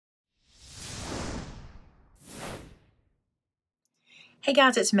Hey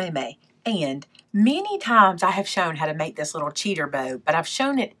guys, it's Maymay, and many times I have shown how to make this little cheater bow, but I've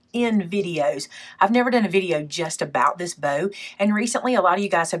shown it in videos. I've never done a video just about this bow, and recently a lot of you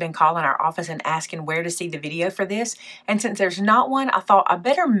guys have been calling our office and asking where to see the video for this, and since there's not one, I thought I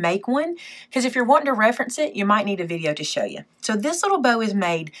better make one, because if you're wanting to reference it, you might need a video to show you. So this little bow is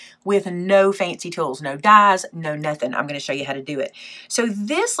made with no fancy tools, no dies, no nothing. I'm going to show you how to do it. So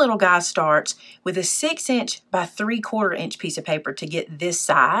this little guy starts with a 6" by 3/4 inch piece of paper to get this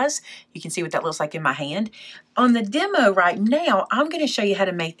size. You can see what that looks like in my hand. On the demo right now, I'm going to show you how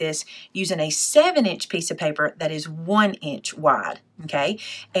to make this using a 7" piece of paper that is 1 inch wide, okay?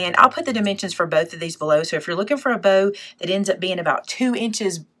 And I'll put the dimensions for both of these below. So if you're looking for a bow that ends up being about 2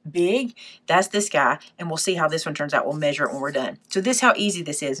 inches big, that's this guy, and we'll see how this one turns out. We'll measure it when we're done. So this is how easy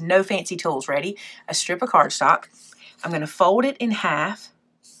this is. No fancy tools. Ready? A strip of cardstock. I'm going to fold it in half,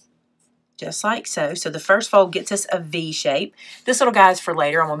 just like so. So the first fold gets us a V shape. This little guy is for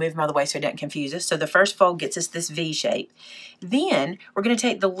later. I'm going to move him out of the way so it doesn't confuse us. So the first fold gets us this V shape. Then we're going to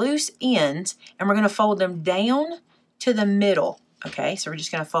take the loose ends and we're going to fold them down to the middle. Okay, so we're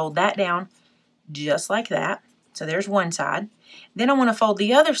just going to fold that down just like that. So there's one side. Then I want to fold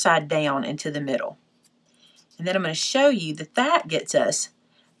the other side down into the middle. And then I'm going to show you that that gets us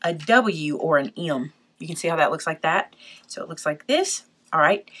a W or an M. You can see how that looks like that. So it looks like this. All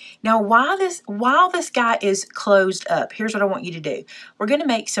right. Now, while this guy is closed up, here's what I want you to do. We're going to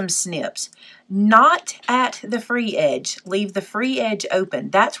make some snips. Not at the free edge. Leave the free edge open.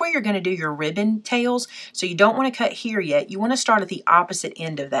 That's where you're going to do your ribbon tails. So you don't want to cut here yet. You want to start at the opposite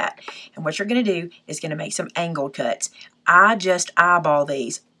end of that. And what you're going to do is going to make some angle cuts. I just eyeball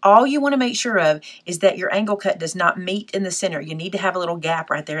these. All you want to make sure of is that your angle cut does not meet in the center. You need to have a little gap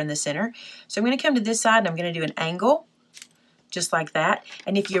right there in the center. So I'm going to come to this side and I'm going to do an angle. Just like that.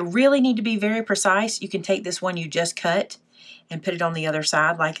 And if you really need to be very precise, you can take this one you just cut and put it on the other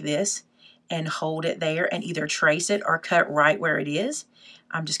side like this and hold it there and either trace it or cut right where it is.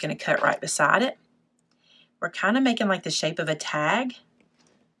 I'm just going to cut right beside it. We're kind of making like the shape of a tag.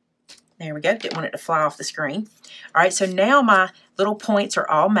 There we go. Didn't want it to fly off the screen. All right, so now my little points are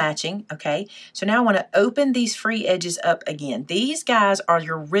all matching, okay? So now I want to open these free edges up again. These guys are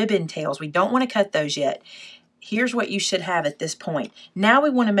your ribbon tails. We don't want to cut those yet. Here's what you should have at this point. Now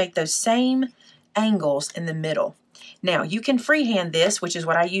we want to make those same angles in the middle. Now you can freehand this, which is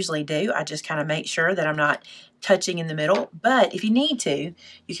what I usually do. I just kind of make sure that I'm not touching in the middle. But if you need to,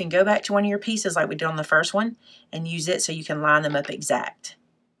 you can go back to one of your pieces like we did on the first one and use it so you can line them up exact.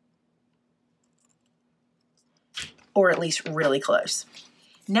 Or at least really close.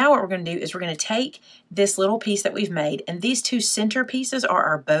 Now what we're going to do is we're going to take this little piece that we've made, and these two center pieces are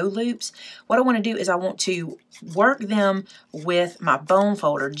our bow loops. What I want to do is I want to work them with my bone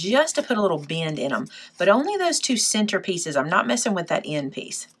folder just to put a little bend in them, but only those two center pieces. I'm not messing with that end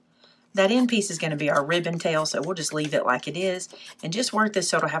piece. That end piece is going to be our ribbon tail, so we'll just leave it like it is and just work this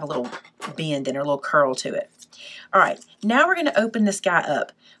so it'll have a little bend and a little curl to it. All right, now we're going to open this guy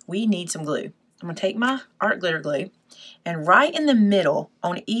up. We need some glue. I'm going to take my art glitter glue, and right in the middle,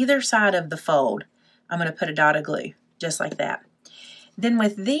 on either side of the fold, I'm going to put a dot of glue, just like that. Then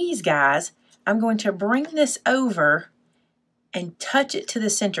with these guys, I'm going to bring this over and touch it to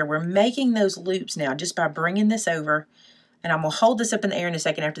the center. We're making those loops now just by bringing this over, and I'm going to hold this up in the air in a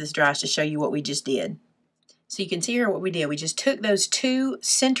second after this dries to show you what we just did. So you can see here what we did. We just took those two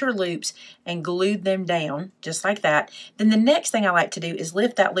center loops and glued them down, just like that. Then the next thing I like to do is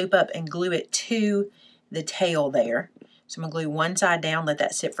lift that loop up and glue it to the tail there. So I'm going to glue one side down, let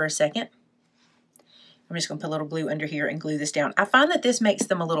that sit for a second. I'm just going to put a little glue under here and glue this down. I find that this makes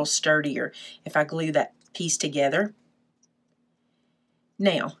them a little sturdier if I glue that piece together.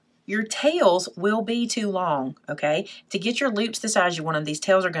 Now, your tails will be too long, okay? To get your loops the size you want them, these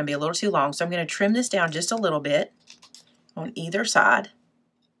tails are going to be a little too long. So I'm going to trim this down just a little bit on either side.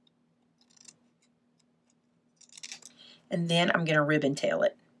 And then I'm going to ribbon tail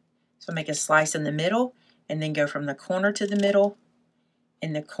it. So make a slice in the middle and then go from the corner to the middle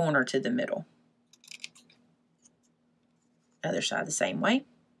and the corner to the middle. Other side the same way.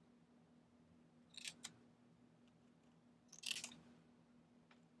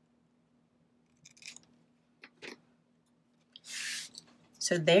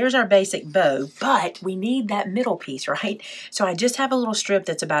 So there's our basic bow, but we need that middle piece, right? So I just have a little strip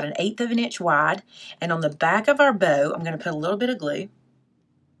that's about 1/8 of an inch wide, and on the back of our bow, I'm going to put a little bit of glue,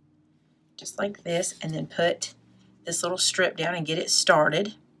 just like this, and then put this little strip down and get it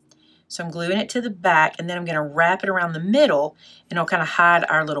started. So I'm gluing it to the back, and then I'm going to wrap it around the middle, and it'll kind of hide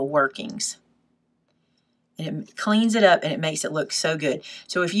our little workings. And it cleans it up, and it makes it look so good.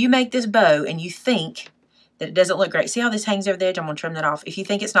 So if you make this bow and you think that it doesn't look great. See how this hangs over the edge? I'm going to trim that off. If you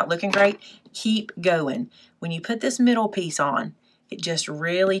think it's not looking great, keep going. When you put this middle piece on, it just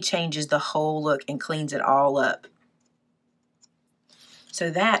really changes the whole look and cleans it all up. So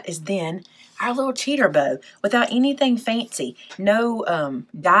that is then our little cheater bow without anything fancy. No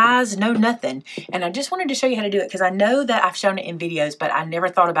dies, no nothing. And I just wanted to show you how to do it because I know that I've shown it in videos, but I never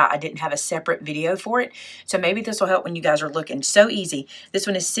thought about I didn't have a separate video for it. So maybe this will help when you guys are looking. So easy. This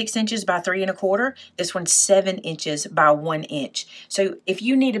one is 6 inches by 3 1/4. This one's 7 inches by 1 inch. So if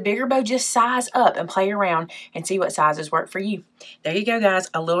you need a bigger bow, just size up and play around and see what sizes work for you. There you go, guys.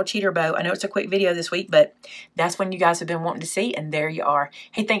 A little cheater bow. I know it's a quick video this week, but that's one you guys have been wanting to see, and there you are.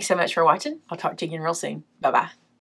 Hey, thanks so much for watching. I'll talk to you again real soon. Bye-bye.